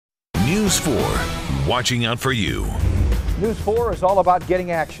News 4, watching out for you. News 4 is all about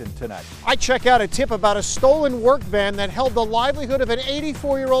getting action tonight. I check out a tip about a stolen work van that held the livelihood of an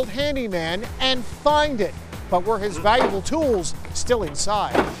 84-year-old handyman and find it. But were his valuable tools still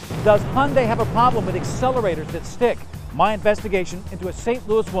inside? Does Hyundai have a problem with accelerators that stick? My investigation into a St.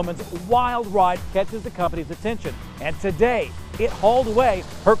 Louis woman's wild ride catches the company's attention. And today, it hauled away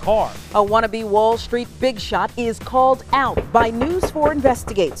her car. A wannabe Wall Street big shot is called out by News 4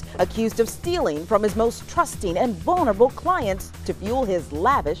 Investigates, accused of stealing from his most trusting and vulnerable clients to fuel his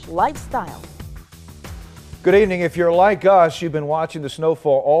lavish lifestyle. Good evening. If you're like us, you've been watching the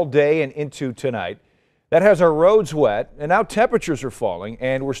snowfall all day and into tonight. That has our roads wet, and now temperatures are falling,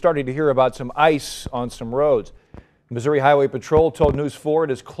 and we're starting to hear about some ice on some roads. Missouri Highway Patrol told News 4 it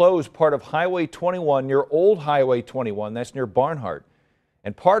has closed part of Highway 21 near Old Highway 21, that's near Barnhart,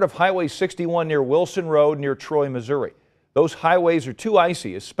 and part of Highway 61 near Wilson Road near Troy, Missouri. Those highways are too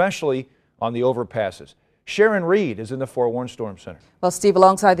icy, especially on the overpasses. Sharon Reed is in the Forewarned Storm Center. Well, Steve,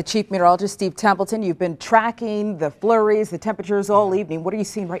 alongside the Chief Meteorologist, Steve Templeton, you've been tracking the flurries, the temperatures all evening. What are you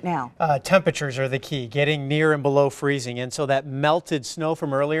seeing right now? Temperatures are the key, getting near and below freezing. And so that melted snow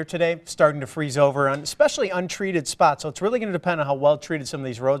from earlier today starting to freeze over on especially untreated spots. So it's really going to depend on how well treated some of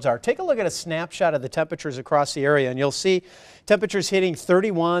these roads are. Take a look at a snapshot of the temperatures across the area, and you'll see temperatures hitting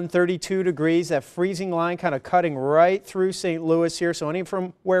 31, 32 degrees. That freezing line kind of cutting right through St. Louis here. So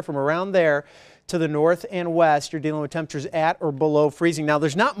anywhere from around there to the north and west, you're dealing with temperatures at or below freezing. Now,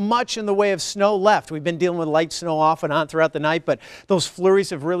 there's not much in the way of snow left. We've been dealing with light snow off and on throughout the night, but those flurries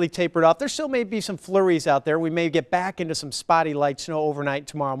have really tapered off. There still may be some flurries out there. We may get back into some spotty light snow overnight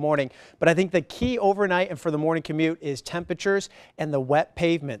tomorrow morning, but I think the key overnight and for the morning commute is temperatures and the wet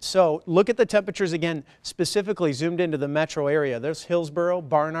pavement. So look at the temperatures again, specifically zoomed into the metro area. There's Hillsborough,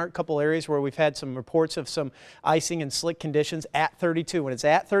 Barnhart, a couple areas where we've had some reports of some icing and slick conditions at 32. When it's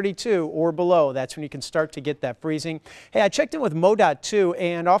at 32 or below, that's when you can start to get that freezing. Hey, I checked in with MoDOT too,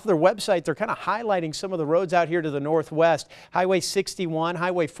 and off their website, they're kind of highlighting some of the roads out here to the northwest. Highway 61,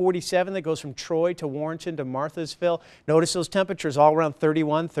 Highway 47 that goes from Troy to Warrenton to Marthasville. Notice those temperatures all around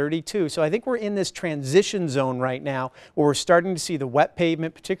 31, 32. So I think we're in this transition zone right now where we're starting to see the wet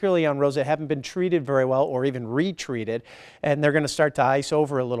pavement, particularly on roads that haven't been treated very well or even retreated, and they're going to start to ice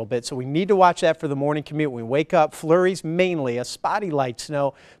over a little bit. So we need to watch that for the morning commute. When we wake up, flurries mainly, a spotty light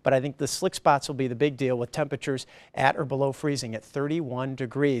snow, but I think the slick spots will be the big deal with temperatures at or below freezing at 31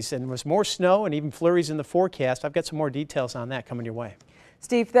 degrees. And there's more snow and even flurries in the forecast. I've got some more details on that coming your way.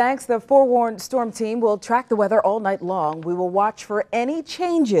 Steve, thanks. The Forewarned Storm Team will track the weather all night long. We will watch for any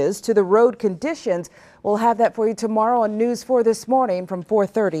changes to the road conditions. We'll have that for you tomorrow on News 4 this morning from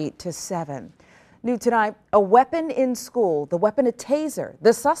 4:30 to 7. New tonight, a weapon in school, the weapon a taser.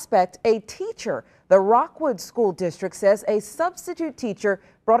 The suspect, a teacher. The Rockwood School District says a substitute teacher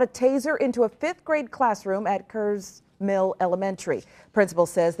brought a taser into a 5th grade classroom at Kerrs Mill Elementary. Principal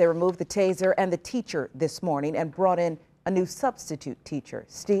says they removed the taser and the teacher this morning and brought in a new substitute teacher.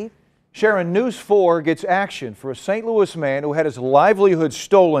 Steve? Sharon, News 4 gets action for a St. Louis man who had his livelihood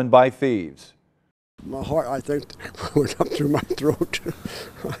stolen by thieves. My heart, I think, went up through my throat.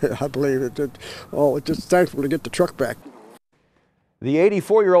 I believe it did. Oh, just thankful to get the truck back. The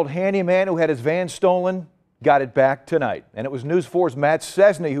 84-year-old handyman who had his van stolen got it back tonight. And it was News 4's Matt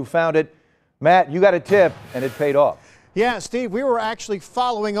Cessny who found it. Matt, you got a tip, and it paid off. Yeah, Steve, we were actually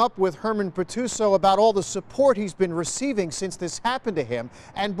following up with Herman Pertuso about all the support he's been receiving since this happened to him.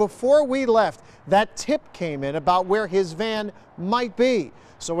 And before we left, that tip came in about where his van might be.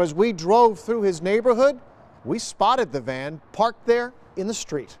 So as we drove through his neighborhood, we spotted the van parked there in the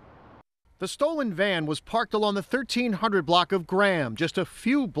street. The stolen van was parked along the 1300 block of Graham, just a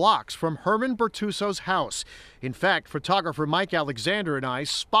few blocks from Herman Bertuso's house. In fact, photographer Mike Alexander and I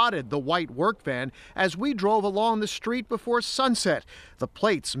spotted the white work van as we drove along the street before sunset, the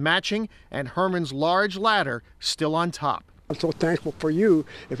plates matching and Herman's large ladder still on top. I'm so thankful for you.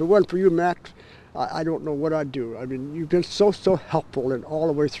 If it wasn't for you, Matt, I don't know what I'd do. I mean, you've been so helpful and all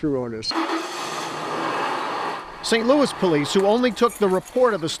the way through on this. St. Louis police, who only took the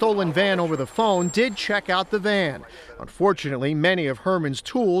report of the stolen van over the phone, did check out the van. Unfortunately, many of Herman's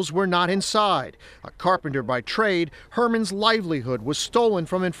tools were not inside. A carpenter by trade, Herman's livelihood was stolen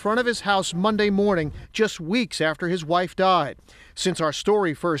from in front of his house Monday morning, just weeks after his wife died. Since our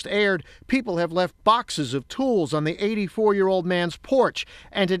story first aired, people have left boxes of tools on the 84-year-old man's porch,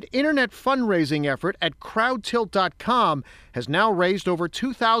 and an internet fundraising effort at crowdtilt.com has now raised over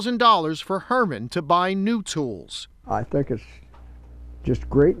 $2,000 for Herman to buy new tools. I think it's just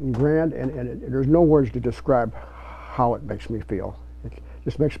great and grand, and there's no words to describe how it makes me feel. It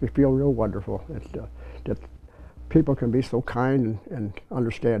just makes me feel real wonderful. That people can be so kind and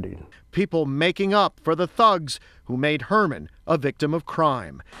understanding. People making up for the thugs who made Herman a victim of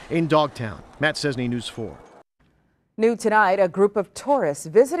crime. In Dogtown, Matt Cesny, News 4. New tonight, a group of tourists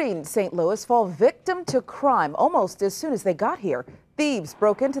visiting St. Louis fall victim to crime almost as soon as they got here. Thieves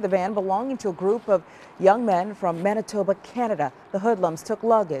broke into the van belonging to a group of young men from Manitoba, Canada. The hoodlums took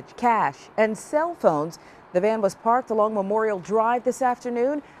luggage, cash, and cell phones. The van was parked along Memorial Drive this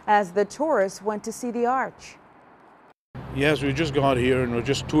afternoon as the tourists went to see the arch. Yes, we just got here and we're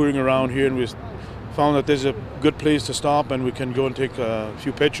just touring around here, and we found that there's a good place to stop and we can go and take a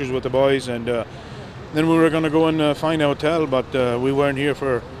few pictures with the boys, and then we were going to go and find a hotel, but we weren't here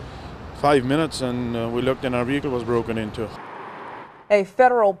for 5 minutes, and we looked and our vehicle was broken into. A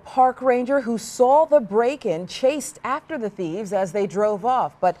federal park ranger who saw the break-in chased after the thieves as they drove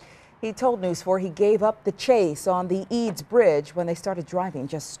off, but he told News 4 he gave up the chase on the Eads Bridge when they started driving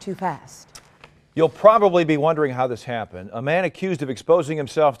just too fast. You'll probably be wondering how this happened. A man accused of exposing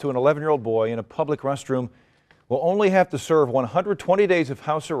himself to an 11-year-old boy in a public restroom will only have to serve 120 days of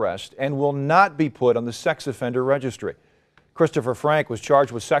house arrest and will not be put on the sex offender registry. Christopher Frank was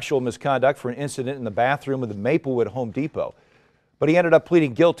charged with sexual misconduct for an incident in the bathroom of the Maplewood Home Depot, but he ended up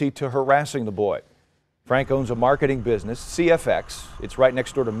pleading guilty to harassing the boy. Frank owns a marketing business, CFX. It's right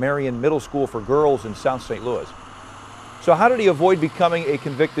next door to Marion Middle School for Girls in South St. Louis. So how did he avoid becoming a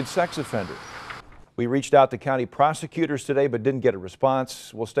convicted sex offender? We reached out to county prosecutors today but didn't get a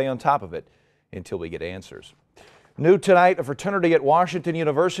response. We'll stay on top of it until we get answers. New tonight, a fraternity at Washington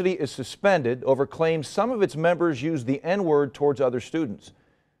University is suspended over claims some of its members used the N-word towards other students.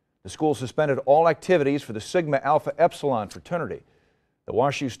 The school suspended all activities for the Sigma Alpha Epsilon fraternity. The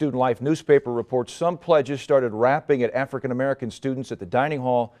WashU Student Life newspaper reports some pledges started rapping at African-American students at the dining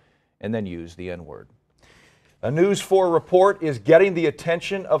hall and then used the N-word. A News 4 report is getting the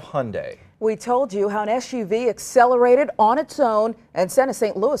attention of Hyundai. We told you how an SUV accelerated on its own and sent a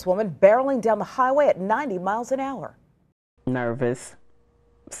St. Louis woman barreling down the highway at 90 miles an hour. Nervous,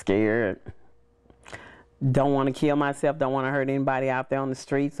 scared, don't want to kill myself, don't want to hurt anybody out there on the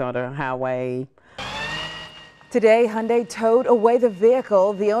streets or the highway. Today, Hyundai towed away the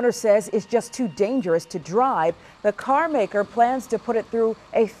vehicle the owner says is just too dangerous to drive. The car maker plans to put it through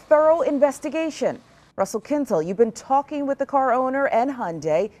a thorough investigation. Russell Kinzel, you've been talking with the car owner and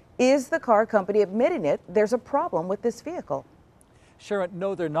Hyundai. Is the car company admitting it? There's a problem with this vehicle. Sharon,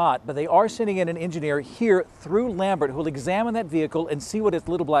 no, they're not, but they are sending in an engineer here through Lambert who will examine that vehicle and see what its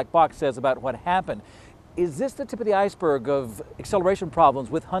little black box says about what happened. Is this the tip of the iceberg of acceleration problems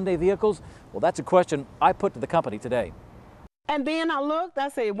with Hyundai vehicles? Well, that's a question I put to the company today. And then I looked, I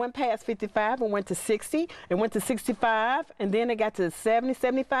said it went past 55 and went to 60, it went to 65, and then it got to 70,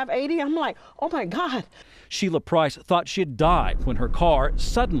 75, 80. I'm like, oh my God. Sheila Price thought she'd died when her car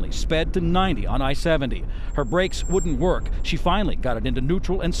suddenly sped to 90 on I-70. Her brakes wouldn't work. She finally got it into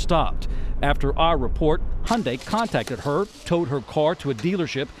neutral and stopped. After our report, Hyundai contacted her, towed her car to a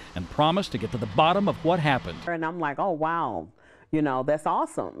dealership, and promised to get to the bottom of what happened. And I'm like, oh wow, you know, that's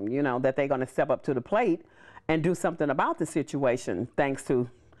awesome, you know, that they're going to step up to the plate and do something about the situation, thanks to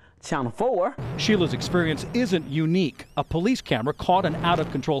Channel 4. Sheila's experience isn't unique. A police camera caught an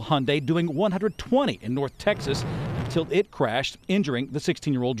out-of-control Hyundai doing 120 in North Texas until it crashed, injuring the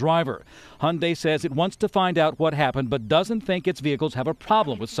 16-year-old driver. Hyundai says it wants to find out what happened, but doesn't think its vehicles have a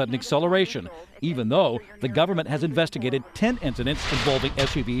problem with sudden acceleration, even though the government has investigated 10 incidents involving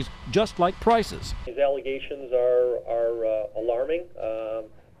SUVs just like Price's. These allegations are alarming.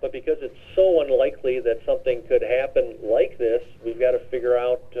 But because it's so unlikely that something could happen like this, we've got to figure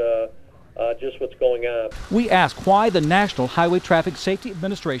out just what's going on. We asked why the National Highway Traffic Safety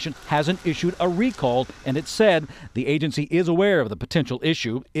Administration hasn't issued a recall, and it said the agency is aware of the potential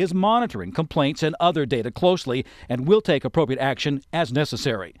issue, is monitoring complaints and other data closely, and will take appropriate action as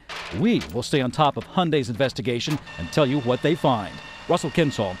necessary. We will stay on top of Hyundai's investigation and tell you what they find. Russell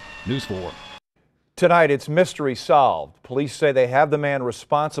Kinzel, News 4. Tonight, it's mystery solved. Police say they have the man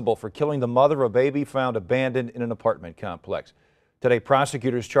responsible for killing the mother of a baby found abandoned in an apartment complex. Today,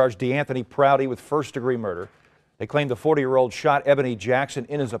 prosecutors charged DeAnthony Prouty with first-degree murder. They claim the 40-year-old shot Ebony Jackson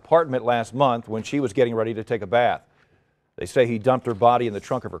in his apartment last month when she was getting ready to take a bath. They say he dumped her body in the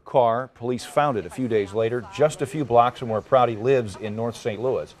trunk of her car. Police found it a few days later, just a few blocks from where Prouty lives in North St.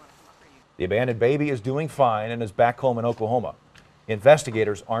 Louis. The abandoned baby is doing fine and is back home in Oklahoma.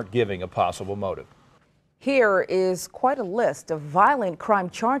 Investigators aren't giving a possible motive. Here is quite a list of violent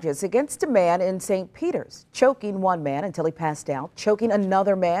crime charges against a man in St. Peters, choking one man until he passed out, choking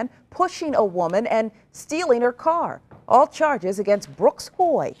another man, pushing a woman, and stealing her car. All charges against Brooks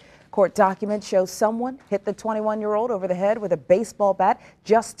Hoy. Court documents show someone hit the 21-year-old over the head with a baseball bat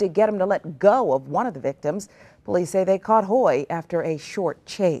just to get him to let go of one of the victims. Police say they caught Hoy after a short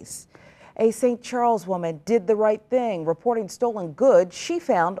chase. A St. Charles woman did the right thing, reporting stolen goods she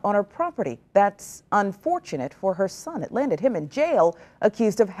found on her property. That's unfortunate for her son. It landed him in jail,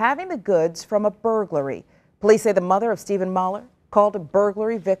 accused of having the goods from a burglary. Police say the mother of Stephen Mahler called a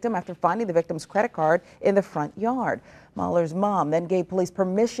burglary victim after finding the victim's credit card in the front yard. Mahler's mom then gave police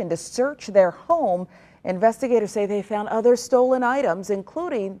permission to search their home. Investigators say they found other stolen items,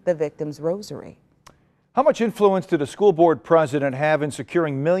 including the victim's rosary. How much influence did a school board president have in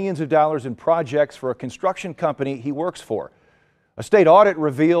securing millions of dollars in projects for a construction company he works for? A state audit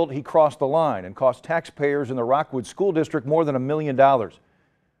revealed he crossed the line and cost taxpayers in the Rockwood School District more than $1 million.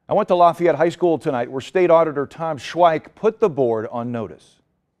 I went to Lafayette High School tonight where State Auditor Tom Schweik put the board on notice.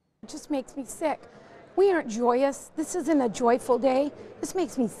 It just makes me sick. We aren't joyous. This isn't a joyful day. This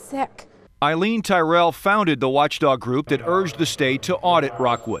makes me sick. Eileen Tyrell founded the watchdog group that urged the state to audit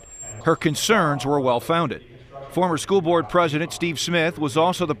Rockwood. Her concerns were well-founded. Former school board president Steve Smith was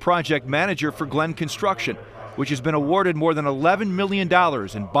also the project manager for Glenn Construction, which has been awarded more than $11 million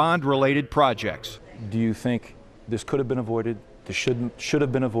in bond-related projects. Do you think this could have been avoided? This should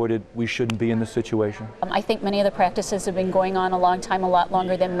have been avoided? We shouldn't be in this situation? I think many of the practices have been going on a long time, a lot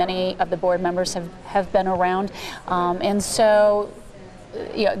longer than many of the board members have been around. And so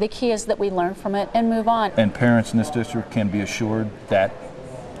the key is that we learn from it and move on. And parents in this district can be assured that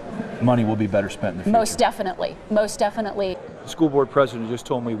money will be better spent in the future. Most definitely. Most definitely. The school board president just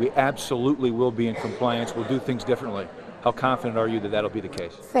told me we absolutely will be in compliance. We'll do things differently. How confident are you that that'll be the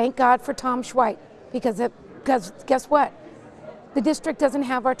case? Thank God for Tom Schweik, because guess what? The district doesn't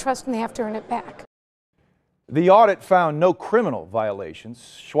have our trust and they have to earn it back. The audit found no criminal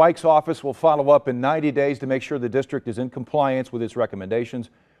violations. Schweik's office will follow up in 90 days to make sure the district is in compliance with its recommendations.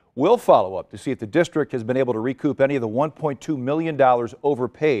 We'll follow up to see if the district has been able to recoup any of the $1.2 million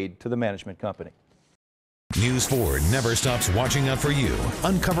overpaid to the management company. News 4 never stops watching out for you,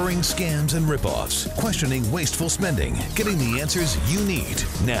 uncovering scams and ripoffs, questioning wasteful spending, getting the answers you need.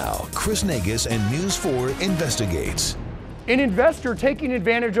 Now, Chris Nagus and News 4 investigates. An investor taking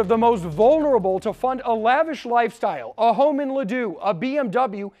advantage of the most vulnerable to fund a lavish lifestyle, a home in Ladue, a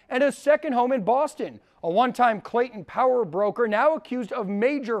BMW, and a second home in Boston. A one-time Clayton power broker now accused of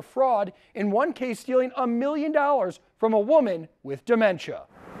major fraud, in one case stealing $1 million from a woman with dementia.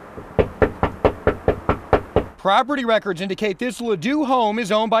 Property records indicate this Ladue home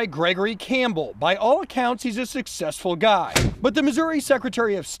is owned by Gregory Campbell. By all accounts, he's a successful guy. But the Missouri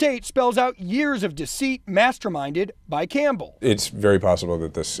Secretary of State spells out years of deceit masterminded by Campbell. It's very possible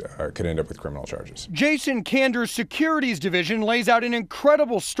that this could end up with criminal charges. Jason Kander's Securities Division lays out an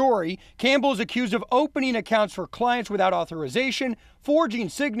incredible story. Campbell is accused of opening accounts for clients without authorization, forging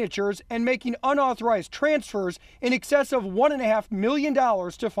signatures, and making unauthorized transfers in excess of $1.5 million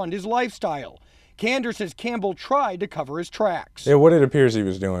to fund his lifestyle. Kander says Campbell tried to cover his tracks. Yeah, what it appears he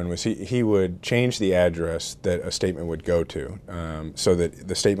was doing was he would change the address that a statement would go to so that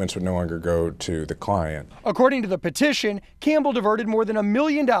the statements would no longer go to the client. According to the petition, Campbell diverted more than $1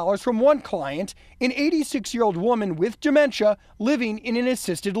 million from one client, an 86-year-old woman with dementia living in an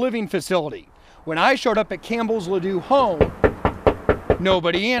assisted living facility. When I showed up at Campbell's Ladue home,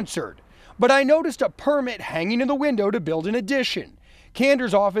 nobody answered. But I noticed a permit hanging in the window to build an addition.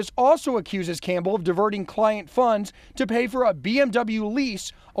 Kander's office also accuses Campbell of diverting client funds to pay for a BMW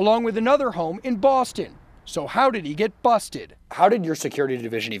lease along with another home in Boston. So how did he get busted? How did your security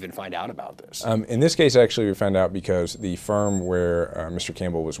division even find out about this? In this case, actually, we found out because the firm where Mr.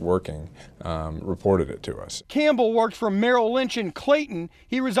 Campbell was working reported it to us. Campbell worked for Merrill Lynch in Clayton.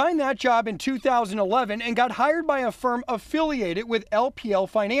 He resigned that job in 2011 and got hired by a firm affiliated with LPL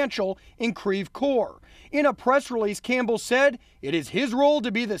Financial in Creve Coeur. In a press release, Campbell said it is his role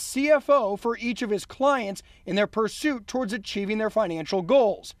to be the CFO for each of his clients in their pursuit towards achieving their financial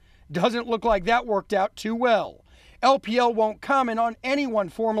goals. Doesn't look like that worked out too well. LPL won't comment on anyone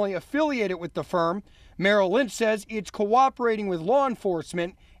formally affiliated with the firm. Merrill Lynch says it's cooperating with law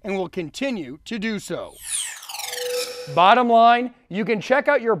enforcement and will continue to do so. Bottom line, you can check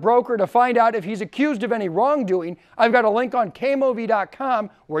out your broker to find out if he's accused of any wrongdoing. I've got a link on KMOV.com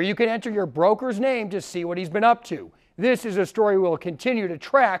where you can enter your broker's name to see what he's been up to. This is a story we'll continue to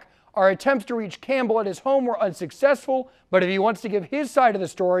track. Our attempts to reach Campbell at his home were unsuccessful, but if he wants to give his side of the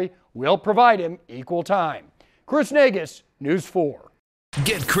story, we'll provide him equal time. Chris Nagus, News 4.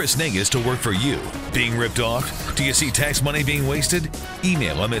 Get Chris Nagus to work for you. Being ripped off? Do you see tax money being wasted?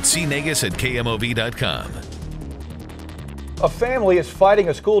 Email him at cnagus@kmov.com. A family is fighting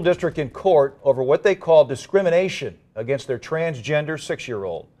a school district in court over what they call discrimination against their transgender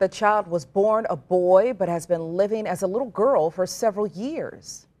 6-year-old. The child was born a boy but has been living as a little girl for several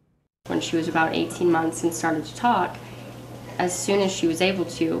years. When she was about 18 months and started to talk, as soon as she was able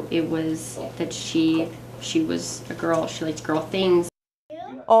to, it was that she was a girl. She liked girl things.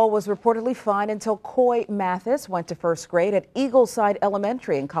 All was reportedly fine until Coy Mathis went to first grade at Eagleside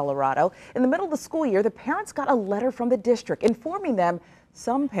Elementary in Colorado. In the middle of the school year, the parents got a letter from the district informing them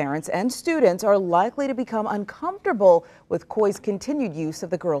some parents and students are likely to become uncomfortable with Coy's continued use of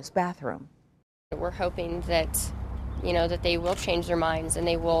the girls' bathroom. We're hoping that, that they will change their minds and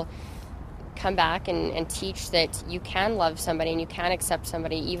they will come back and teach that you can love somebody and you can accept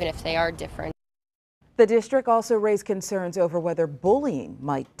somebody even if they are different. The district also raised concerns over whether bullying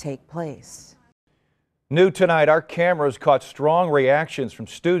might take place. New tonight, our cameras caught strong reactions from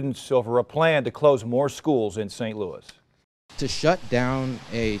students over a plan to close more schools in St. Louis. To shut down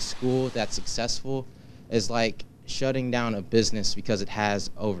a school that's successful is like shutting down a business because it has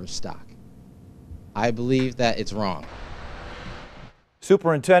overstock. I believe that it's wrong.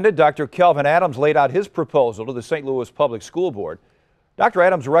 Superintendent Dr. Kelvin Adams laid out his proposal to the St. Louis Public School Board. Dr.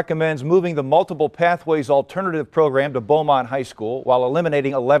 Adams recommends moving the Multiple Pathways Alternative Program to Beaumont High School while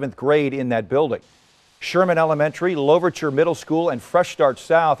eliminating 11th grade in that building. Sherman Elementary, Louverture Middle School, and Fresh Start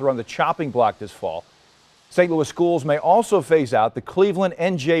South are on the chopping block this fall. St. Louis schools may also phase out the Cleveland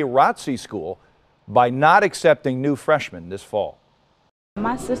N.J. Rotze School by not accepting new freshmen this fall.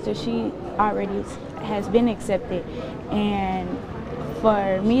 My sister, she already has been accepted, and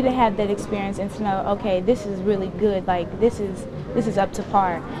for me to have that experience and to know, okay, this is really good, like this is up to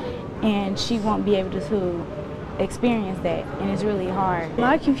par, and she won't be able to experience that, and it's really hard.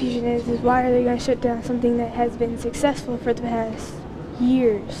 My confusion is why are they going to shut down something that has been successful for the past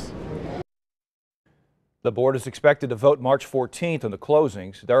years? The board is expected to vote March 14th on the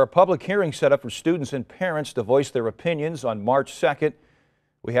closings. There are public hearings set up for students and parents to voice their opinions on March 2nd.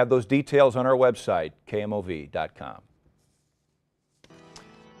 We have those details on our website, KMOV.com.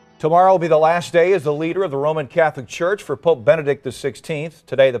 Tomorrow will be the last day as the leader of the Roman Catholic Church for Pope Benedict XVI.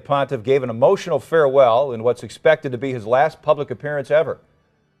 Today, the pontiff gave an emotional farewell in what's expected to be his last public appearance ever.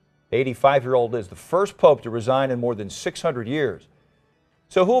 The 85-year-old is the first pope to resign in more than 600 years.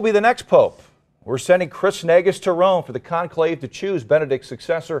 So who will be the next pope? We're sending Chris Negus to Rome for the conclave to choose Benedict's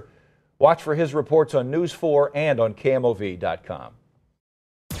successor. Watch for his reports on News 4 and on KMOV.com.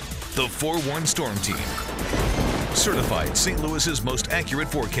 The Forewarned Storm Team. Certified St. Louis's most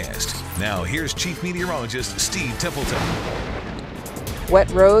accurate forecast. Now here's Chief Meteorologist Steve Templeton. Wet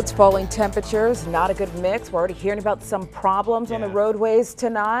roads, falling temperatures, not a good mix. We're already hearing about some problems on the roadways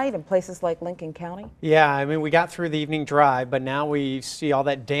tonight in places like Lincoln County. Yeah, I mean, we got through the evening drive, but now we see all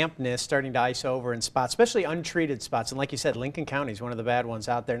that dampness starting to ice over in spots, especially untreated spots. And like you said, Lincoln County is one of the bad ones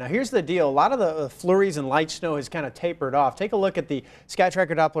out there. Now, here's the deal. A lot of the flurries and light snow has kind of tapered off. Take a look at the Sky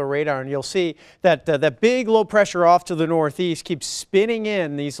Tracker Doppler radar, and you'll see that that big low pressure off to the northeast keeps spinning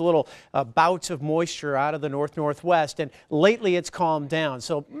in these little bouts of moisture out of the north-northwest. And lately, it's calmed down.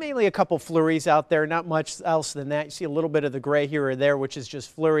 So mainly a couple flurries out there, not much else than that. You see a little bit of the gray here or there, which is just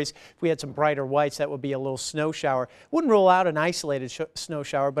flurries. If we had some brighter whites, that would be a little snow shower. Wouldn't rule out an isolated snow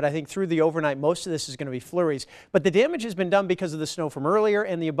shower, but I think through the overnight, most of this is going to be flurries. But the damage has been done because of the snow from earlier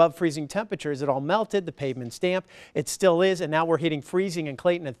and the above freezing temperatures. It all melted, the pavement's damp. It still is, and now we're hitting freezing in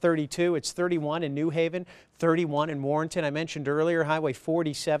Clayton at 32. It's 31 in New Haven, 31 in Warrenton. I mentioned earlier Highway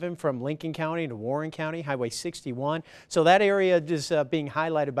 47 from Lincoln County to Warren County, Highway 61. So that area is being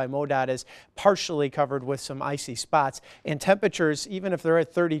highlighted by MoDOT as partially covered with some icy spots. And temperatures, even if they're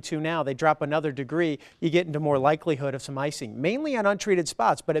at 32 now, they drop another degree. You get into more likelihood of some icing, mainly on untreated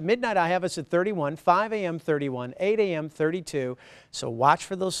spots. But at midnight, I have us at 31, 5 a.m. 31, 8 a.m. 32. So watch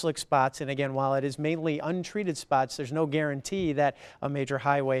for those slick spots. And again, while it is mainly untreated spots, there's no guarantee that a major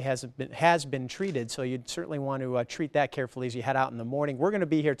highway has been treated. So you'd certainly want to treat that carefully as you head out in the morning. We're going to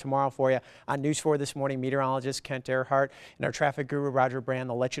be here tomorrow for you on News 4 this morning. Meteorologist Kent Earhart and our traffic guru Roger Brand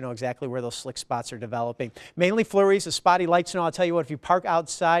will let you know exactly where those slick spots are developing. Mainly flurries, a spotty light snow. I'll tell you what, if you park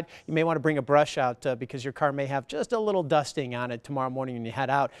outside, you may want to bring a brush out because your car may have just a little dusting on it tomorrow morning when you head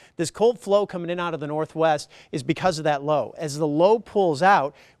out. This cold flow coming in out of the northwest is because of that low. As the low pulls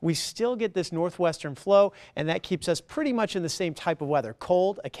out, we still get this northwestern flow, and that keeps us pretty much in the same type of weather.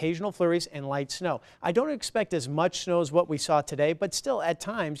 Cold, occasional flurries, and light snow. I don't expect as much snow as what we saw today, but still at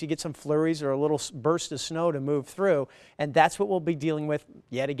times you get some flurries or a little burst of snow to move through, and that's what we'll be dealing with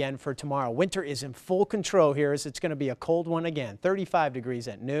yet again for tomorrow. Winter is in full control here as it's going to be a cold one again. 35 degrees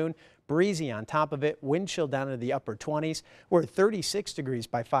at noon. breezy on top of it, wind chill down into the upper 20s. We're at 36 degrees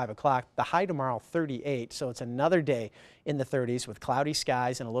by 5 o'clock. The high tomorrow 38, so it's another day in the 30s with cloudy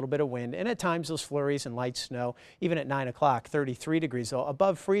skies and a little bit of wind, and at times those flurries and light snow. Even at 9 o'clock, 33 degrees, so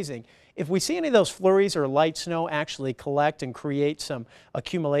above freezing. If we see any of those flurries or light snow actually collect and create some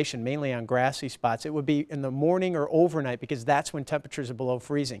accumulation, mainly on grassy spots, it would be in the morning or overnight, because that's when temperatures are below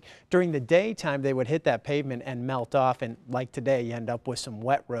freezing. During the daytime, they would hit that pavement and melt off, and like today, you end up with some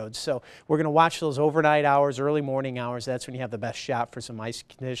wet roads. So we're going to watch those overnight hours, early morning hours. That's when you have the best shot for some ice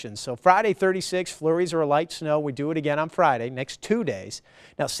conditions. So Friday, 36, flurries or light snow. We do it again on Friday, next 2 days.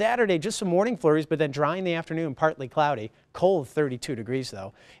 Now Saturday, just some morning flurries, but then dry in the afternoon, partly cloudy. Cold, 32 degrees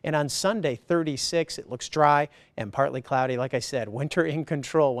though. And on Sunday, 36, it looks dry and partly cloudy. Like I said, winter in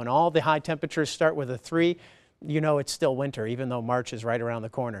control. When all the high temperatures start with a 3, you know it's still winter, even though March is right around the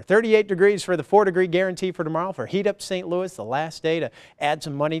corner. 38 degrees for the 4-degree guarantee for tomorrow for Heat Up St. Louis, the last day to add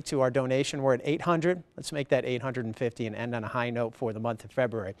some money to our donation. We're at 800. Let's make that 850 and end on a high note for the month of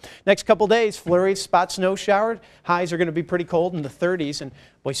February. Next couple days, flurries, spot snow showered. Highs are going to be pretty cold in the 30s, and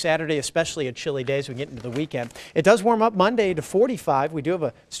boy, Saturday especially a chilly day as we get into the weekend. It does warm up Monday to 45. We do have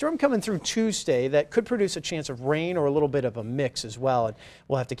a storm coming through Tuesday that could produce a chance of rain or a little bit of a mix as well, and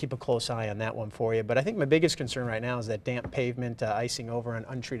we'll have to keep a close eye on that one for you. But I think my biggest concern right now is that damp pavement icing over on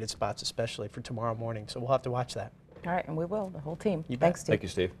untreated spots, especially for tomorrow morning. So we'll have to watch that. All right, and we will, the whole team. Thanks, Steve. Thank you,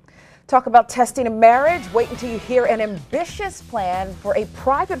 Steve. Talk about testing a marriage. Wait until you hear an ambitious plan for a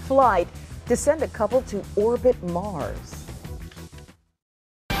private flight to send a couple to orbit Mars.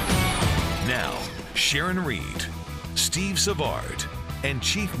 Now, Sharon Reed, Steve Savard, and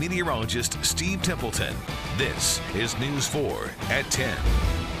Chief Meteorologist Steve Templeton. This is News 4 at 10.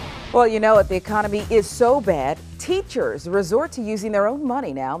 Well, you know what? The economy is so bad, teachers resort to using their own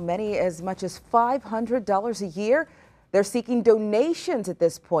money now, many as much as $500 a year. They're seeking donations at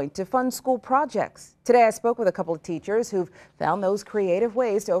this point to fund school projects. Today, I spoke with a couple of teachers who've found those creative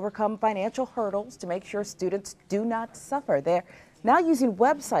ways to overcome financial hurdles to make sure students do not suffer. They're now using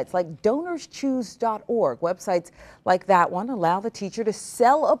websites like DonorsChoose.org. Websites like that one allow the teacher to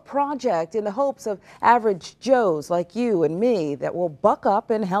sell a project in the hopes of average Joes like you and me that will buck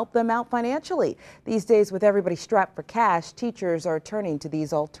up and help them out financially. These days, with everybody strapped for cash, teachers are turning to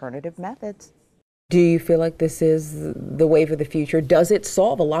these alternative methods. Do you feel like this is the wave of the future? Does it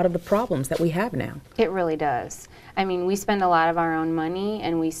solve a lot of the problems that we have now? It really does. I mean, we spend a lot of our own money,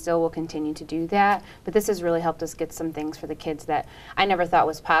 and we still will continue to do that, but this has really helped us get some things for the kids that I never thought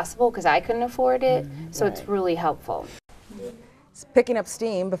was possible because I couldn't afford it, so it's really helpful. It's picking up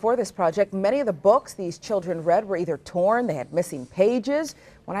steam. Before this project, many of the books these children read were either torn, they had missing pages.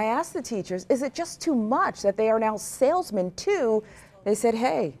 When I asked the teachers, is it just too much that they are now salesmen too, they said,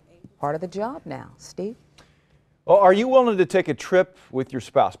 hey, part of the job now. Steve? Well, are you willing to take a trip with your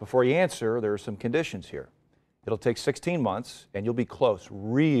spouse? Before you answer, there are some conditions here. It'll take 16 months, and you'll be close,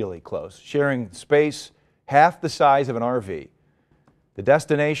 really close, sharing space half the size of an RV. The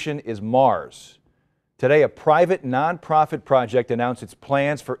destination is Mars. Today, a private nonprofit project announced its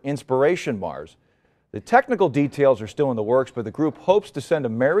plans for Inspiration Mars. The technical details are still in the works, but the group hopes to send a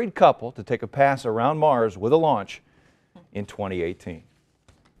married couple to take a pass around Mars with a launch in 2018.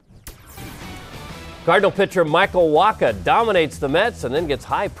 Cardinal pitcher Michael Wacha dominates the Mets and then gets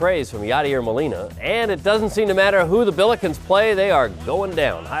high praise from Yadier Molina. And it doesn't seem to matter who the Billikens play, they are going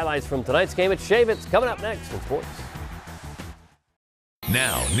down. Highlights from tonight's game at Shavitz coming up next in sports.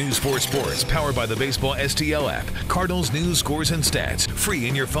 Now, News 4 Sports, powered by the Baseball STL app. Cardinals news, scores, and stats, free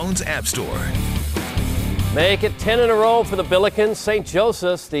in your phone's app store. Make it 10 in a row for the Billikens. St.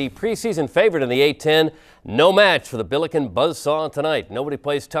 Joseph's, the preseason favorite in the A-10. No match for the Billiken buzzsaw tonight. Nobody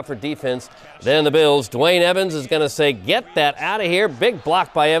plays tougher defense than the Bills. Dwayne Evans is going to say, get that out of here. Big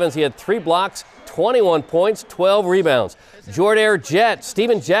block by Evans. He had 3 blocks, 21 points, 12 rebounds. Jordair Jet,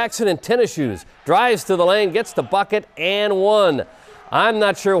 Steven Jackson in tennis shoes, drives to the lane, gets the bucket, and won. I'm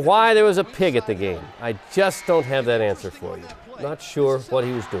not sure why there was a pig at the game. I just don't have that answer for you. Not sure what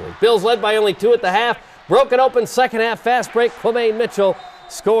he was doing. Bills led by only 2 at the half. Broken open second half fast break. Quamaine Mitchell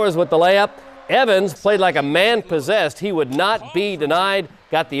scores with the layup. Evans played like a man possessed. He would not be denied.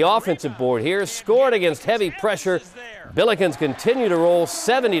 Got the offensive board here. Scored against heavy pressure. Billikens continue to roll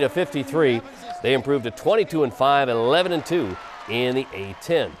 70-53. They improved to 22-5, 11-2 in the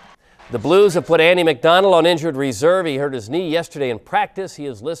A-10. The Blues have put Andy McDonald on injured reserve. He hurt his knee yesterday in practice. He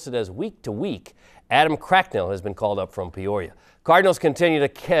is listed as week to week. Adam Cracknell has been called up from Peoria. Cardinals continue to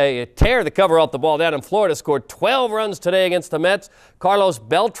tear the cover off the ball down in Florida. Scored 12 runs today against the Mets. Carlos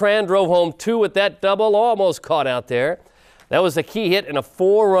Beltran drove home 2 with that double, almost caught out there. That was the key hit in a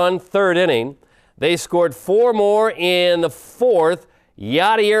 4-run third inning. They scored 4 more in the fourth,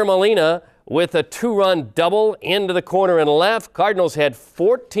 Yadier Molina with a 2-run double into the corner and left. Cardinals had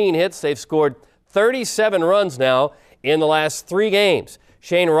 14 hits. They've scored 37 runs now in the last 3 games.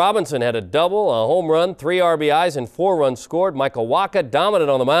 Shane Robinson had a double, a home run, 3 RBIs, and 4 runs scored. Michael Wacha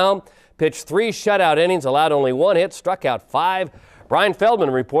dominant on the mound, pitched 3 shutout innings, allowed only 1 hit, struck out 5. Brian Feldman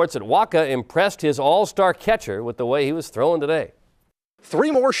reports that Wacha impressed his all-star catcher with the way he was throwing today.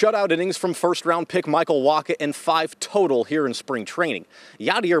 3 more shutout innings from first-round pick Michael Wacha and 5 total here in spring training.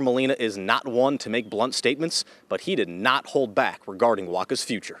 Yadier Molina is not one to make blunt statements, but he did not hold back regarding Wacha's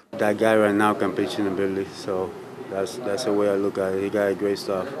future. That guy right now can pitch in the big league, so that's the way I look at it. He got great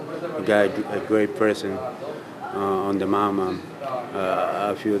stuff. He got a great person on the mound.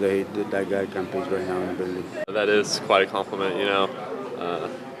 I feel that guy can pitch right now in the big league. That is quite a compliment, you know.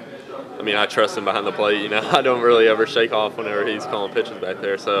 I mean, I trust him behind the plate. You know, I don't really ever shake off whenever he's calling pitches back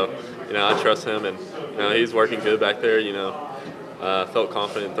there. So, you know, I trust him, and you know, he's working good back there. You know, felt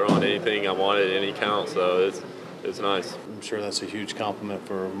confident throwing anything I wanted, any count. So it's nice. I'm sure that's a huge compliment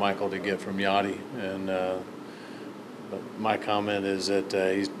for Michael to get from Yachty, and but my comment is that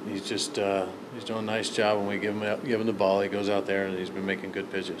he's just he's doing a nice job. When we give him the ball, he goes out there and he's been making good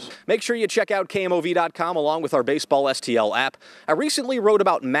pitches. Make sure you check out KMOV.com along with our Baseball STL app. I recently wrote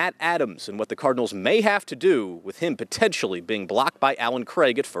about Matt Adams and what the Cardinals may have to do with him potentially being blocked by Alan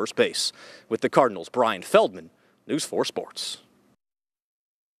Craig at first base. With the Cardinals, Brian Feldman, News 4 Sports.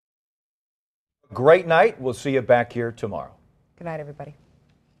 Great night. We'll see you back here tomorrow. Good night, everybody.